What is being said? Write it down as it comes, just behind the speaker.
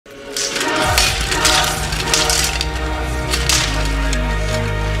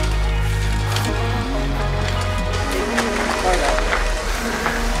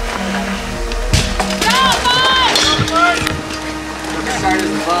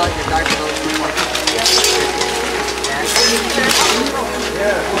I'm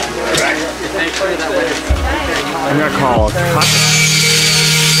gonna call a cut.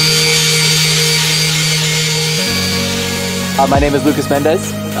 My name is Lucas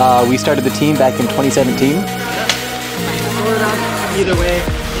Mendez. We started the team back in 2017. Either way,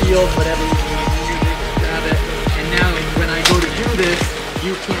 field, whatever you need, grab it. And now when I go to do this,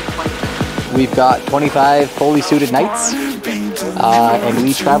 you can't fight that. We've got 25 fully suited knights, and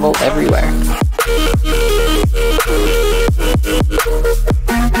we travel everywhere.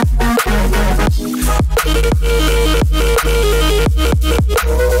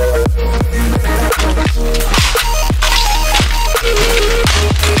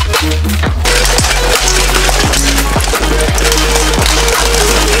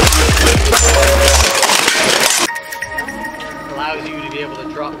 Allows you to be able to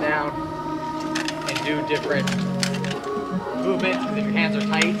drop down and do different movements because if your hands are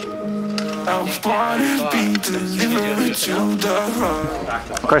tight.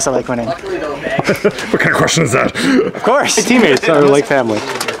 Of course I like winning. What kind of question is that? Of course! Teammates are like family.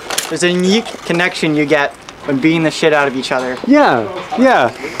 There's a unique connection you get when beating the shit out of each other. Yeah.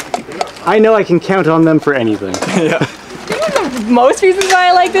 I know I can count on them for anything. Yeah. Most reasons why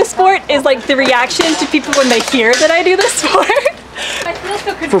I like this sport is like the reaction to people when they hear that I do this sport. I feel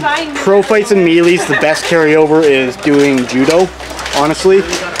so confined. For pro fights and melees, the best carryover is doing judo, honestly.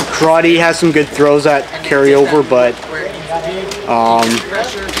 Karate has some good throws that carryover, but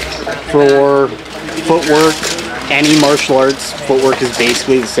for footwork, any martial arts, footwork is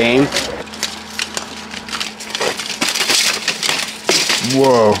basically the same.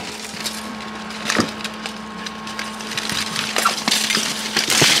 Whoa.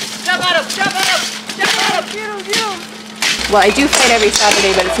 Well, I do fight every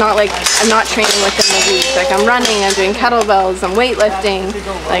Saturday, but it's not like I'm not training within the week. Like I'm running, I'm doing kettlebells, I'm weightlifting.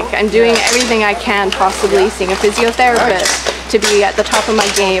 Like I'm doing everything I can possibly, seeing a physiotherapist to be at the top of my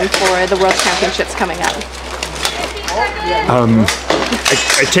game for the World Championships coming up.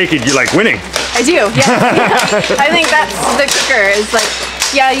 I take it you like winning. I do, yeah. I think that's the kicker, is like,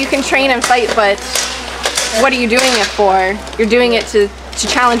 yeah, you can train and fight, but what are you doing it for? You're doing it to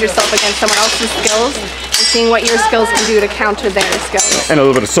challenge yourself against someone else's skills and seeing what your skills can do to counter their skills. And a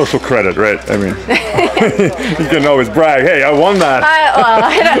little bit of social credit, right? I mean, you can always brag, hey, I won that.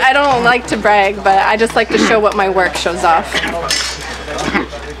 I don't like to brag, but I just like to show what my work shows off.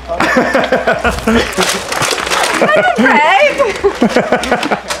 Brag?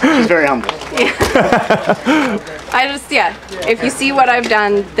 She's very humble. Yeah. If you see what I've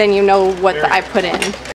done, then you know what I put in.